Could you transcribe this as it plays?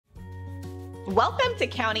Welcome to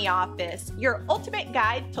County Office, your ultimate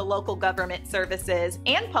guide to local government services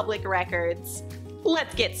and public records.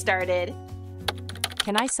 Let's get started.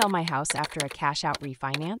 Can I sell my house after a cash-out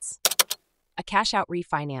refinance? A cash-out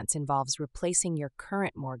refinance involves replacing your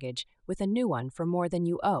current mortgage with a new one for more than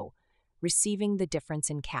you owe, receiving the difference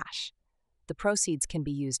in cash. The proceeds can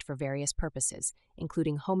be used for various purposes,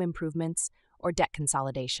 including home improvements or debt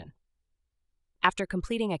consolidation. After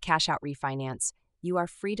completing a cash-out refinance, you are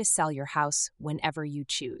free to sell your house whenever you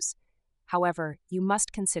choose. However, you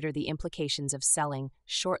must consider the implications of selling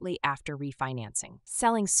shortly after refinancing.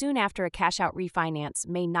 Selling soon after a cash-out refinance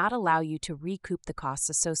may not allow you to recoup the costs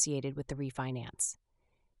associated with the refinance.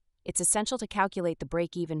 It's essential to calculate the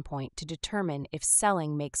break-even point to determine if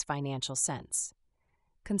selling makes financial sense.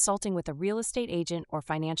 Consulting with a real estate agent or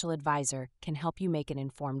financial advisor can help you make an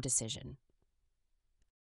informed decision.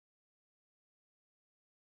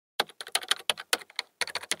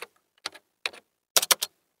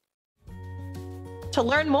 To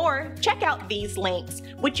learn more, check out these links,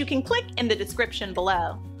 which you can click in the description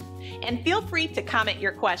below. And feel free to comment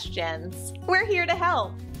your questions. We're here to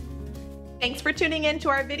help. Thanks for tuning in to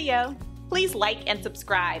our video. Please like and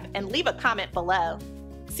subscribe and leave a comment below.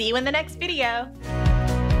 See you in the next video.